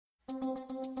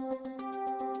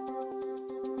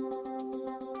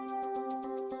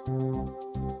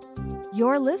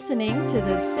You're listening to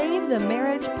the Save the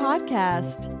Marriage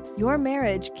podcast. Your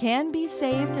marriage can be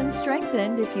saved and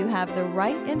strengthened if you have the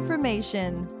right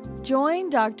information. Join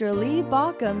Dr. Lee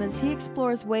Baucom as he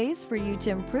explores ways for you to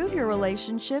improve your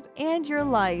relationship and your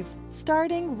life,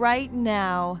 starting right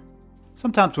now.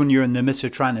 Sometimes when you're in the midst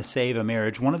of trying to save a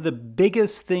marriage, one of the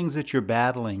biggest things that you're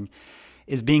battling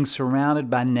is being surrounded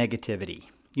by negativity.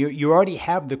 You already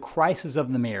have the crisis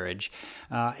of the marriage,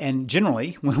 and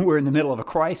generally, when we're in the middle of a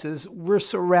crisis, we're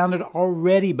surrounded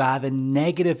already by the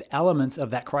negative elements of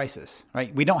that crisis,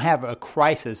 right? We don't have a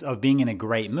crisis of being in a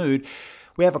great mood.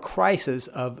 We have a crisis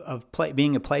of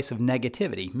being a place of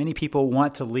negativity. Many people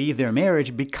want to leave their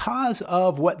marriage because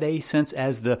of what they sense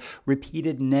as the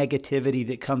repeated negativity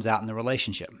that comes out in the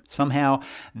relationship. Somehow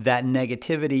that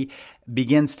negativity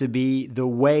begins to be the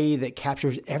way that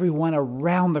captures everyone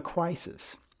around the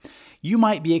crisis. You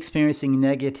might be experiencing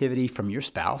negativity from your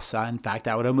spouse. In fact,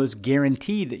 I would almost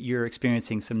guarantee that you're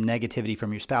experiencing some negativity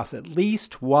from your spouse, at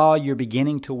least while you're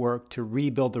beginning to work to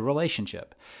rebuild the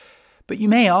relationship. But you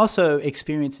may also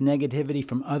experience negativity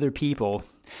from other people.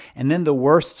 And then the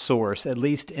worst source, at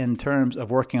least in terms of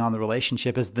working on the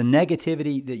relationship, is the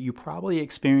negativity that you probably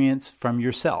experience from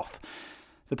yourself.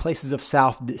 The places of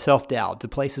self-doubt, the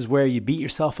places where you beat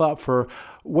yourself up for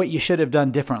what you should have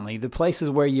done differently, the places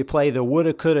where you play the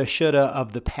woulda, coulda, shoulda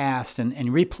of the past and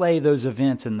replay those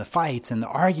events and the fights and the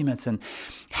arguments and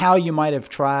how you might have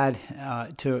tried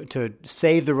to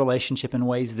save the relationship in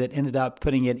ways that ended up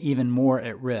putting it even more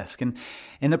at risk. And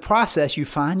in the process, you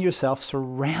find yourself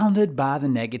surrounded by the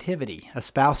negativity. A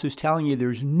spouse who's telling you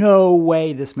there's no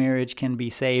way this marriage can be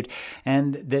saved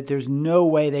and that there's no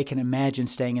way they can imagine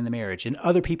staying in the marriage. And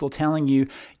other people telling you,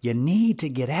 you need to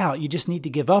get out. You just need to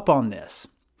give up on this.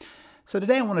 So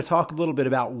today I want to talk a little bit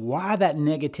about why that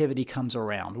negativity comes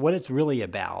around, what it's really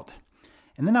about.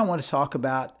 And then I want to talk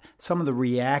about some of the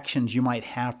reactions you might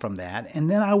have from that.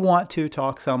 And then I want to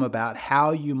talk some about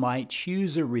how you might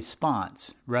choose a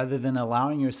response rather than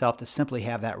allowing yourself to simply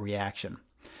have that reaction.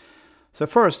 So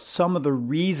first, some of the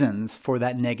reasons for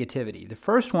that negativity. The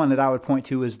first one that I would point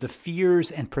to is the fears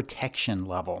and protection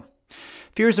level.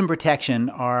 Fears and protection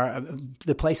are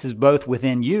the places both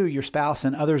within you, your spouse,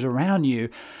 and others around you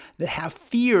that have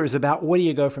fears about where do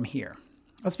you go from here.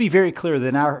 Let's be very clear that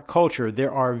in our culture,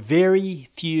 there are very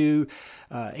few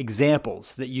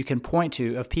examples that you can point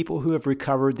to of people who have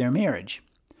recovered their marriage.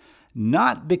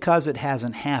 Not because it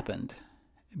hasn't happened,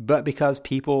 but because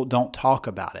people don't talk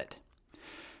about it.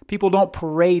 People don't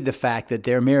parade the fact that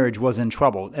their marriage was in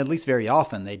trouble. At least very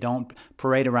often, they don't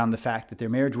parade around the fact that their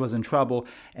marriage was in trouble,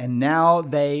 and now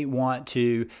they want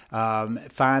to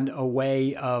find a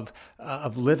way of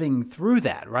living through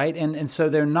that, right? And so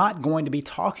they're not going to be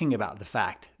talking about the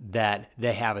fact that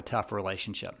they have a tough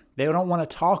relationship. They don't want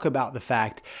to talk about the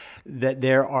fact that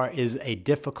there is a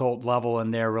difficult level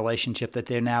in their relationship that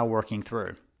they're now working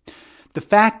through. The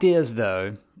fact is,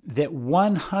 though, that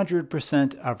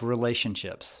 100% of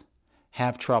relationships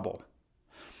have trouble.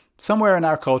 Somewhere in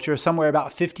our culture, somewhere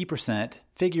about 50%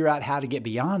 figure out how to get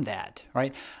beyond that,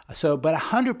 right? But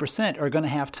 100% are going to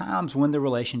have times when the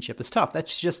relationship is tough.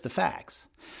 That's just the facts.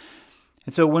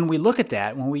 And so when we look at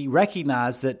that, when we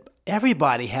recognize that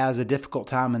everybody has a difficult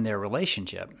time in their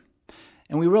relationship,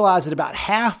 and we realize that about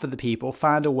half of the people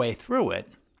find a way through it,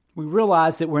 we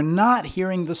realize that we're not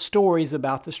hearing the stories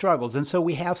about the struggles. And so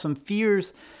we have some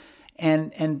fears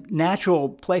and natural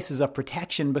places of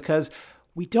protection because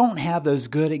we don't have those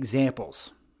good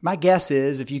examples. My guess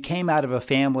is if you came out of a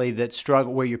family that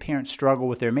struggled, where your parents struggle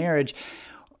with their marriage,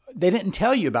 they didn't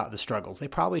tell you about the struggles. They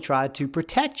probably tried to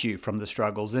protect you from the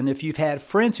struggles. And if you've had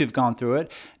friends who've gone through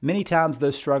it, many times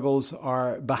those struggles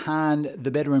are behind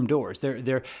the bedroom doors.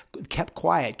 They're kept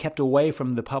quiet, kept away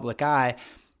from the public eye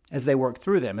as they work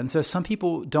through them. And so some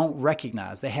people don't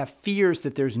recognize. They have fears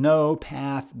that there's no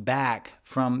path back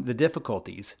from the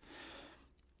difficulties.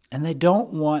 And they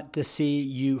don't want to see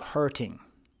you hurting.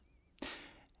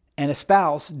 And a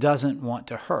spouse doesn't want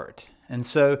to hurt. And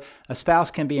so a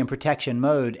spouse can be in protection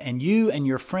mode, and you and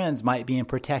your friends might be in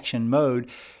protection mode,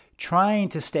 trying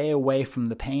to stay away from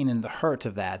the pain and the hurt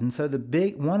of that. And so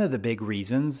one of the big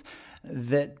reasons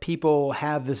that people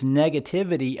have this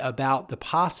negativity about the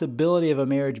possibility of a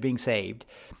marriage being saved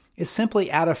is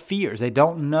simply out of fears. They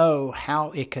don't know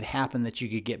how it could happen that you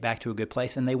could get back to a good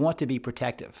place, and they want to be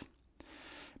protective.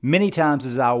 Many times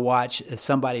as I watch as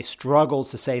somebody struggles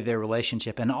to save their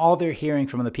relationship and all they're hearing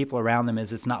from the people around them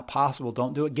is it's not possible,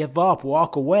 don't do it, give up,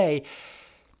 walk away.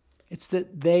 It's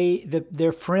that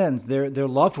their friends, their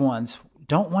loved ones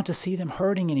don't want to see them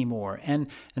hurting anymore. And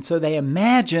so they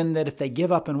imagine that if they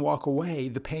give up and walk away,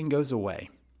 the pain goes away.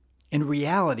 In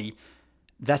reality,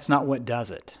 that's not what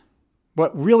does it.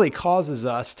 What really causes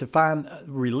us to find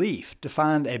relief, to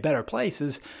find a better place,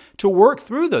 is to work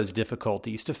through those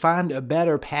difficulties, to find a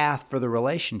better path for the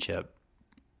relationship.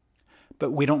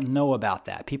 But we don't know about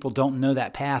that. People don't know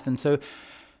that path. And so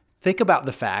think about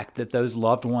the fact that those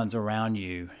loved ones around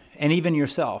you, and even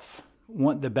yourself,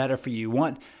 want the better for you,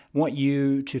 want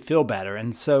you to feel better.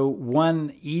 And so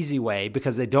one easy way,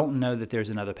 because they don't know that there's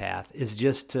another path, is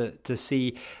just to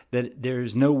see that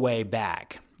there's no way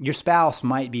back. Your spouse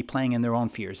might be playing in their own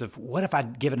fears of, what if I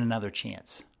give it another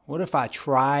chance? What if I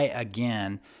try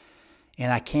again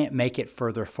and I can't make it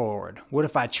further forward? What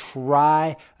if I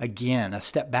try again, I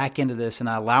step back into this and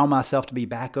I allow myself to be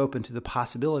back open to the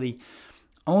possibility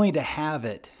only to have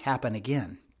it happen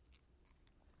again?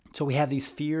 So we have these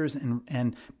fears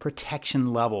and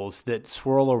protection levels that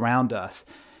swirl around us.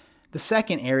 The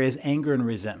second area is anger and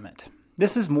resentment.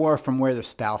 This is more from where the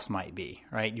spouse might be,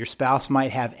 right? Your spouse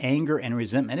might have anger and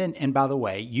resentment. And by the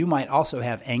way, you might also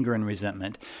have anger and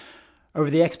resentment over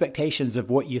the expectations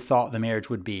of what you thought the marriage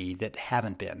would be that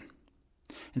haven't been.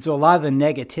 And so a lot of the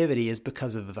negativity is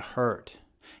because of the hurt.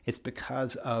 It's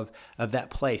because of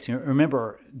that place. You know,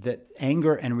 remember that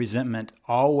anger and resentment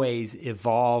always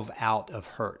evolve out of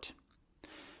hurt.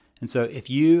 And so if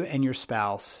you and your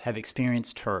spouse have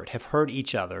experienced hurt, have hurt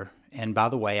each other, and by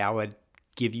the way, I would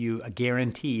give you a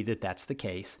guarantee that that's the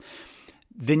case,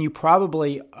 then you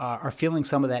probably are feeling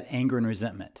some of that anger and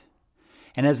resentment.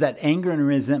 And as that anger and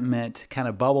resentment kind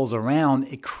of bubbles around,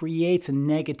 it creates a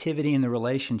negativity in the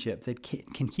relationship that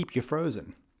can keep you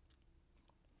frozen.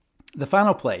 The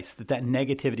final place that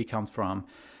negativity comes from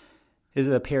is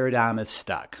the paradigm is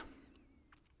stuck.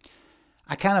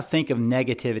 I kind of think of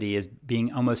negativity as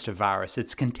being almost a virus.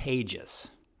 It's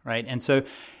contagious, right? And so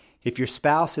if your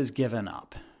spouse has given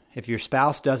up, if your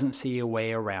spouse doesn't see a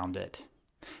way around it,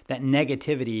 that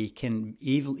negativity can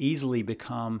easily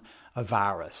become a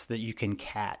virus that you can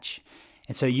catch.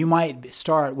 And so you might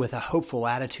start with a hopeful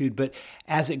attitude, but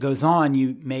as it goes on,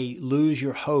 you may lose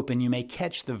your hope and you may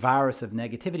catch the virus of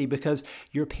negativity because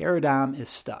your paradigm is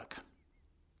stuck.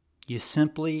 You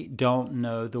simply don't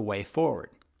know the way forward.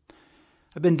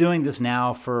 I've been doing this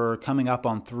now for coming up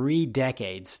on 3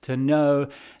 decades to know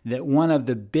that one of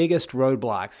the biggest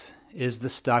roadblocks is the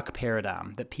stuck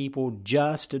paradigm, that people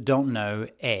just don't know,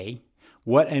 A,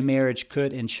 what a marriage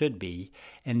could and should be,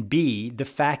 and B, the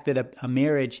fact that a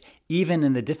marriage, even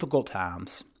in the difficult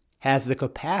times, has the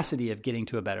capacity of getting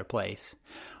to a better place,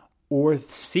 or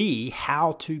C,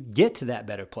 how to get to that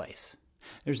better place.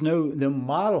 There's no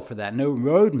model for that, no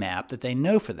roadmap that they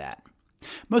know for that.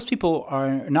 Most people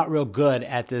are not real good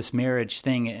at this marriage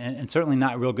thing, and certainly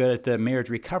not real good at the marriage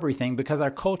recovery thing, because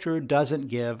our culture doesn't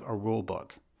give a rule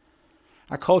book.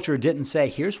 Our culture didn't say,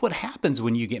 here's what happens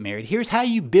when you get married. Here's how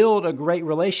you build a great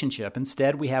relationship.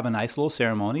 Instead, we have a nice little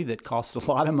ceremony that costs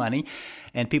a lot of money,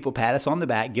 and people pat us on the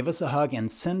back, give us a hug,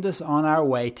 and send us on our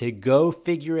way to go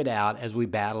figure it out as we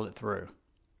battle it through.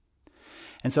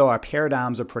 And so our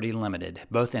paradigms are pretty limited,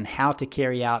 both in how to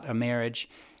carry out a marriage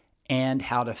and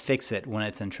how to fix it when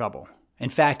it's in trouble. In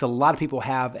fact, a lot of people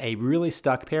have a really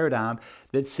stuck paradigm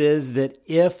that says that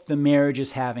if the marriage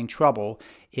is having trouble,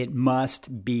 it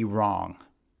must be wrong.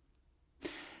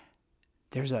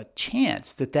 There's a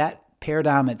chance that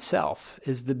paradigm itself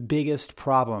is the biggest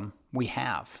problem we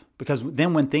have. Because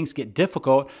then when things get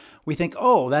difficult, we think,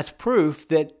 oh, that's proof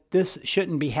that this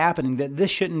shouldn't be happening, that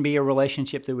this shouldn't be a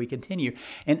relationship that we continue.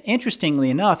 And interestingly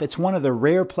enough, it's one of the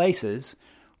rare places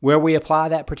where we apply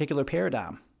that particular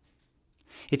paradigm.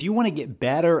 If you want to get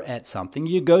better at something,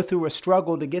 you go through a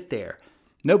struggle to get there.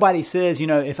 Nobody says,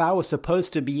 if I was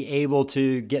supposed to be able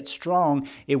to get strong,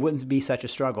 it wouldn't be such a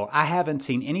struggle. I haven't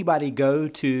seen anybody go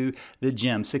to the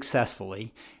gym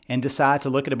successfully and decide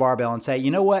to look at a barbell and say, you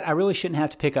know what, I really shouldn't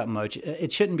have to pick up much.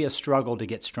 It shouldn't be a struggle to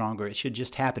get stronger. It should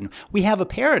just happen. We have a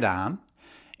paradigm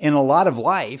in a lot of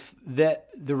life that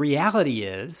the reality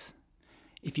is,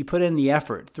 if you put in the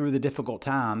effort through the difficult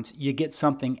times, you get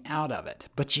something out of it.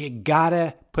 But you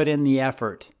gotta put in the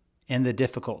effort in the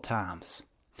difficult times.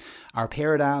 Our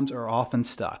paradigms are often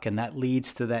stuck, and that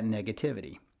leads to that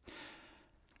negativity.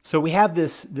 So we have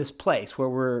this place where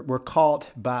we're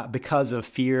caught because of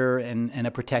fear and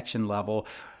a protection level,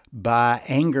 by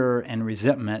anger and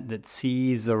resentment that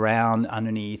sees around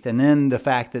underneath, and then the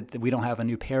fact that we don't have a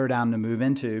new paradigm to move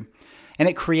into, and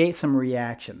it creates some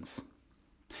reactions.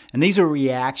 And these are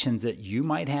reactions that you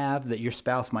might have, that your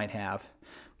spouse might have.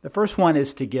 The first one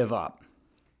is to give up.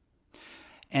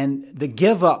 And the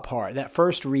give up part, that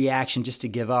first reaction just to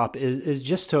give up, is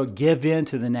just to give in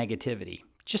to the negativity.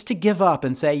 Just to give up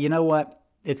and say, you know what,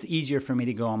 it's easier for me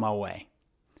to go on my way.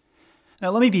 Now,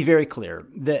 let me be very clear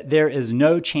that there is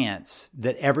no chance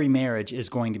that every marriage is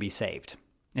going to be saved.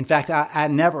 In fact, I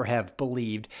never have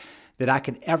believed that I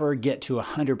could ever get to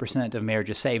 100% of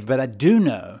marriages saved, but I do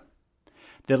know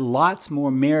that lots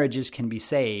more marriages can be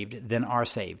saved than are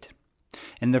saved.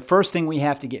 And the first thing we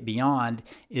have to get beyond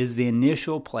is the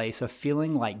initial place of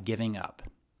feeling like giving up.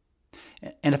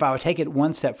 And if I would take it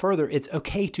one step further, it's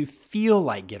okay to feel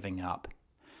like giving up.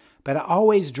 But I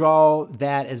always draw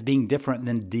that as being different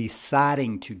than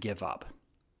deciding to give up.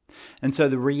 And so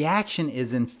the reaction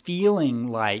is in feeling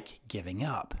like giving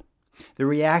up. The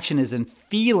reaction is in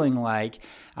feeling like,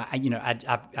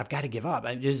 I've got to give up.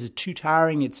 This is too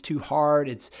tiring. It's too hard.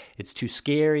 It's too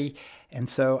scary. And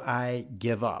so I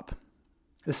give up.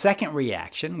 The second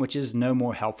reaction, which is no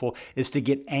more helpful, is to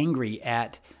get angry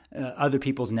at other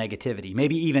people's negativity,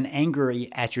 maybe even angry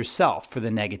at yourself for the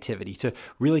negativity, to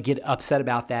really get upset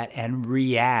about that and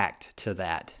react to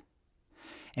that.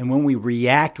 And when we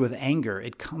react with anger,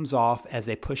 it comes off as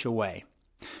a push away.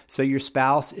 So your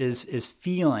spouse is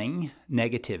feeling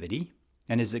negativity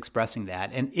and is expressing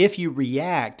that. And if you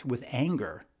react with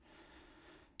anger,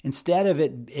 instead of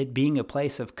it being a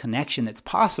place of connection that's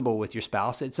possible with your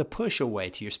spouse, it's a push away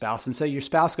to your spouse. And so your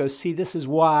spouse goes, see, this is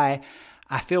why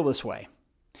I feel this way.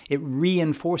 It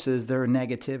reinforces their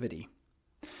negativity.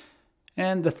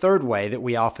 And the third way that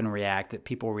we often react, that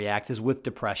people react, is with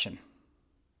depression.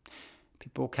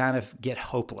 People kind of get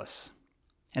hopeless.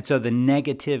 And so the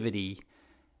negativity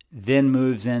then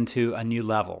moves into a new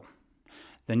level.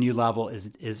 The new level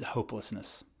is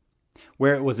hopelessness.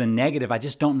 Where it was a negative, I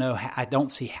just don't know, I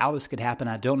don't see how this could happen.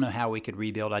 I don't know how we could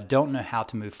rebuild. I don't know how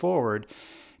to move forward.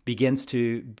 Begins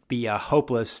to be a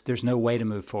hopeless, there's no way to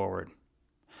move forward.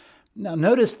 Now,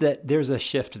 notice that there's a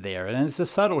shift there, and it's a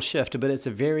subtle shift, but it's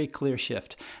a very clear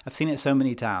shift. I've seen it so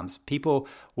many times. People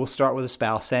will start with a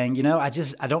spouse saying,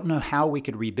 I don't know how we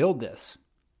could rebuild this.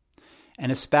 And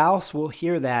a spouse will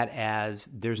hear that as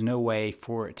there's no way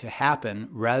for it to happen,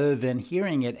 rather than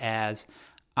hearing it as,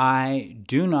 I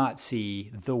do not see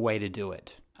the way to do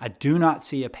it. I do not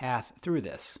see a path through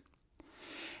this.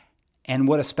 And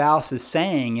what a spouse is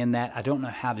saying in that, I don't know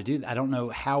how to do that, I don't know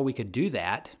how we could do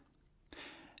that,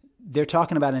 they're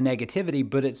talking about a negativity,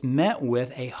 but it's met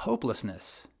with a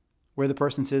hopelessness where the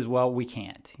person says, well, we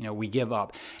can't, we give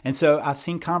up. And so I've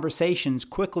seen conversations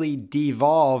quickly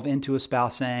devolve into a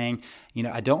spouse saying,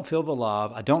 I don't feel the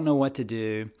love. I don't know what to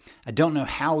do. I don't know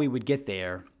how we would get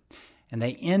there. And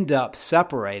they end up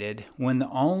separated when the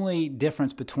only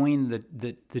difference between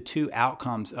the two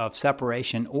outcomes of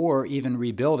separation or even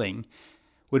rebuilding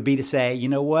would be to say, you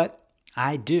know what?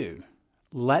 I do.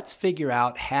 Let's figure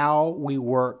out how we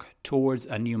work towards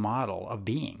a new model of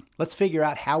being. Let's figure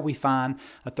out how we find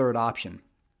a third option.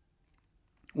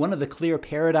 One of the clear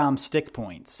paradigm stick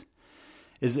points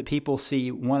is that people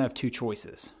see one of two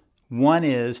choices. One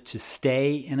is to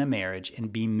stay in a marriage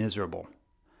and be miserable.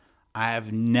 I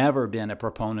have never been a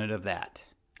proponent of that.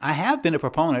 I have been a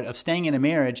proponent of staying in a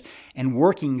marriage and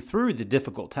working through the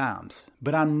difficult times,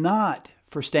 but I'm not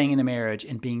for staying in a marriage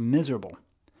and being miserable.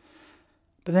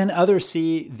 But then others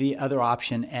see the other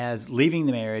option as leaving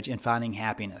the marriage and finding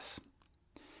happiness.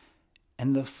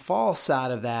 And the false side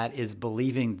of that is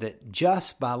believing that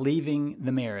just by leaving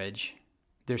the marriage,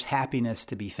 there's happiness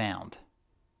to be found.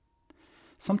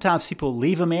 Sometimes people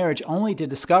leave a marriage only to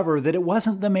discover that it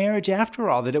wasn't the marriage after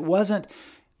all, that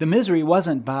the misery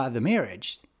wasn't by the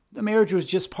marriage. The marriage was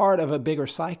just part of a bigger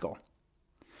cycle.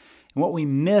 And what we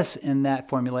miss in that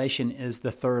formulation is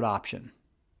the third option.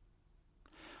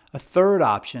 A third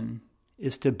option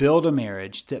is to build a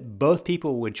marriage that both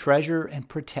people would treasure and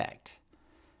protect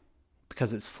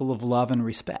because it's full of love and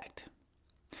respect.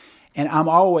 And I'm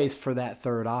always for that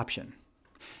third option.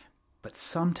 But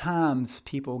sometimes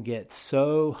people get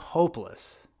so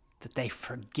hopeless that they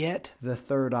forget the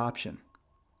third option.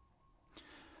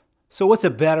 So what's a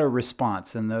better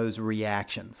response than those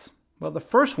reactions? Well, the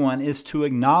first one is to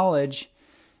acknowledge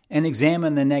and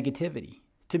examine the negativity.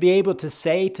 To be able to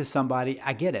say to somebody,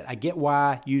 I get it. I get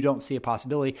why you don't see a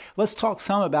possibility. Let's talk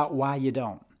some about why you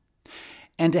don't.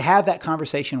 And to have that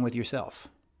conversation with yourself.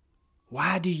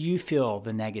 Why do you feel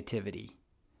the negativity?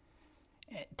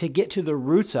 To get to the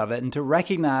roots of it and to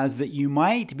recognize that you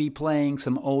might be playing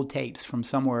some old tapes from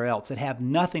somewhere else that have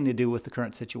nothing to do with the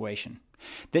current situation.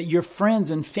 That your friends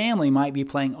and family might be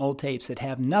playing old tapes that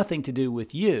have nothing to do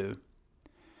with you,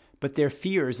 but their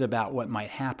fears about what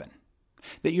might happen.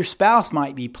 That your spouse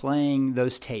might be playing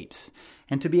those tapes,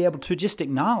 and to be able to just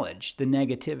acknowledge the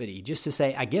negativity, just to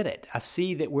say, I get it. I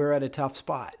see that we're at a tough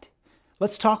spot.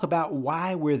 Let's talk about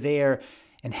why we're there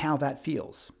and how that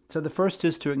feels. So the first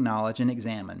is to acknowledge and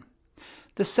examine.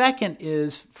 The second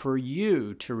is for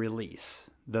you to release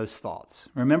those thoughts.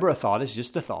 Remember, a thought is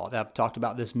just a thought. I've talked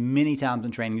about this many times in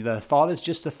training. The thought is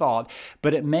just a thought,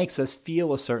 but it makes us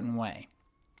feel a certain way.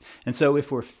 And so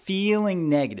if we're feeling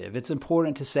negative, it's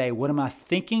important to say, what am I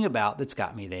thinking about that's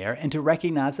got me there? And to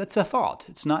recognize that's a thought.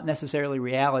 It's not necessarily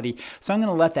reality. So I'm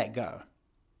going to let that go.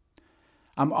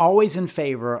 I'm always in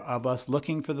favor of us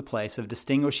looking for the place of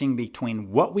distinguishing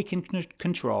between what we can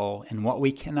control and what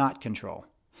we cannot control.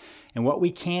 And what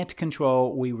we can't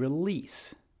control, we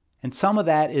release. And some of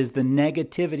that is the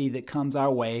negativity that comes our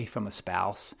way from a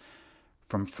spouse,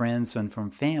 from friends, and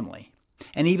from family.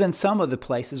 And even some of the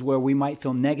places where we might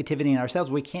feel negativity in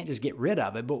ourselves, we can't just get rid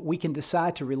of it, but we can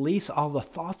decide to release all the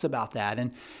thoughts about that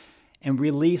and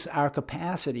release our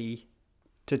capacity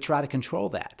to try to control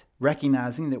that,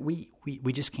 recognizing that we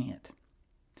just can't.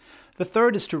 The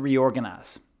third is to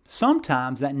reorganize.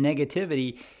 Sometimes that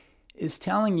negativity is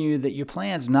telling you that your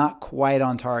plan's not quite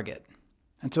on target.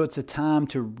 And so it's a time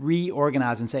to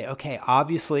reorganize and say, okay,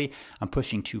 obviously I'm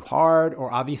pushing too hard,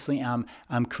 or obviously I'm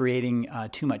creating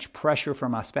too much pressure for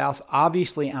my spouse.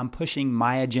 Obviously I'm pushing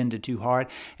my agenda too hard,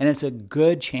 and it's a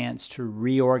good chance to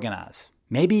reorganize.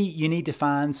 Maybe you need to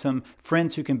find some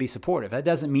friends who can be supportive. That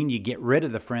doesn't mean you get rid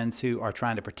of the friends who are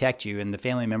trying to protect you and the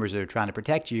family members that are trying to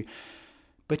protect you,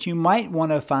 but you might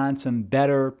want to find some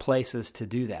better places to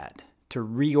do that, to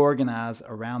reorganize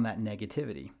around that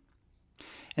negativity.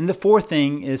 And the fourth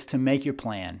thing is to make your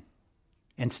plan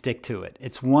and stick to it.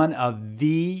 It's one of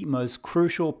the most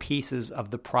crucial pieces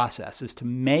of the process, is to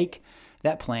make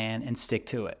that plan and stick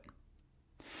to it.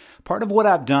 Part of what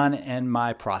I've done in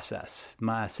my process,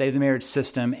 my Save the Marriage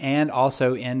system, and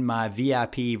also in my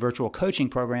VIP virtual coaching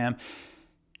program,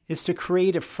 is to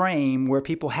create a frame where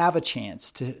people have a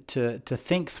chance to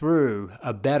think through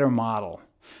a better model.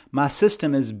 My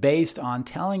system is based on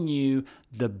telling you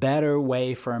the better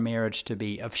way for a marriage to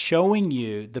be, of showing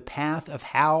you the path of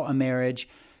how a marriage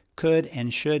could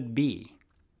and should be.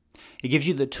 It gives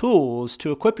you the tools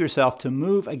to equip yourself to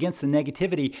move against the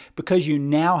negativity because you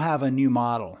now have a new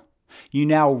model. You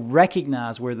now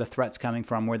recognize where the threat's coming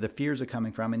from, where the fears are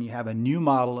coming from, and you have a new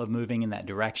model of moving in that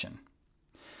direction.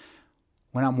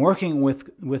 When I'm working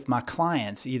with my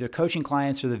clients, either coaching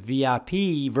clients or the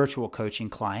VIP virtual coaching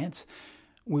clients,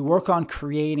 we work on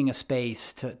creating a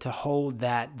space to hold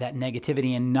that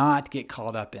negativity and not get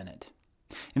caught up in it.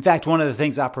 In fact, one of the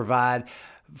things I provide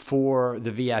for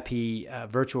the VIP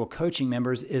virtual coaching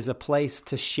members is a place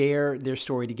to share their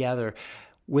story together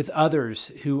with others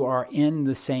who are in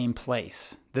the same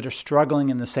place, that are struggling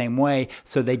in the same way,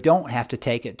 so they don't have to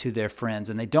take it to their friends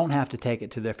and they don't have to take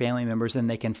it to their family members, and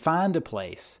they can find a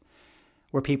place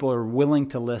where people are willing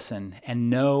to listen and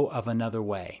know of another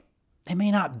way. They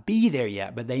may not be there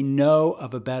yet, but they know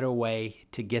of a better way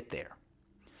to get there.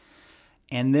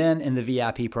 And then in the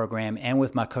VIP program and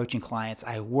with my coaching clients,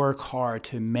 I work hard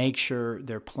to make sure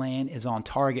their plan is on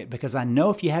target, because I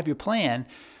know if you have your plan,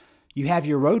 you have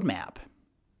your roadmap.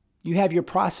 You have your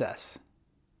process.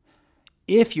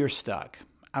 If you're stuck,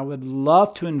 I would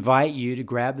love to invite you to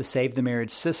grab the Save the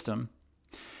Marriage system.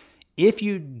 If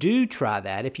you do try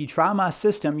that, if you try my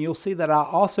system, you'll see that I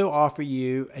also offer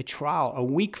you a trial, a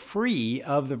week free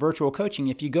of the virtual coaching.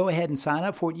 If you go ahead and sign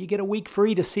up for it, you get a week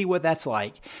free to see what that's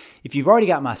like. If you've already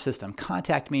got my system,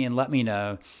 contact me and let me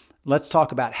know. Let's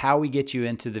talk about how we get you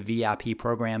into the VIP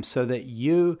program so that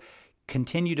you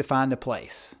continue to find a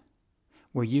place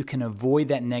where you can avoid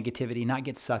that negativity, not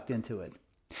get sucked into it.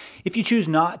 If you choose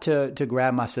not to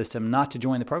grab my system, not to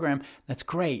join the program, that's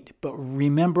great. But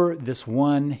remember this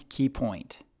one key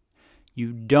point.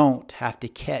 You don't have to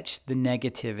catch the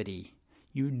negativity.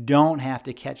 You don't have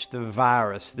to catch the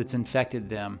virus that's infected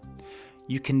them.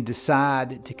 You can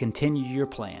decide to continue your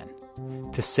plan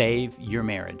to save your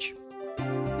marriage.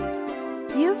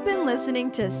 You've been listening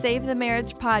to Save the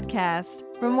Marriage podcast.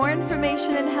 For more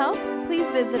information and help, please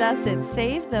visit us at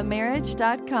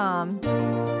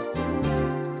SaveTheMarriage.com.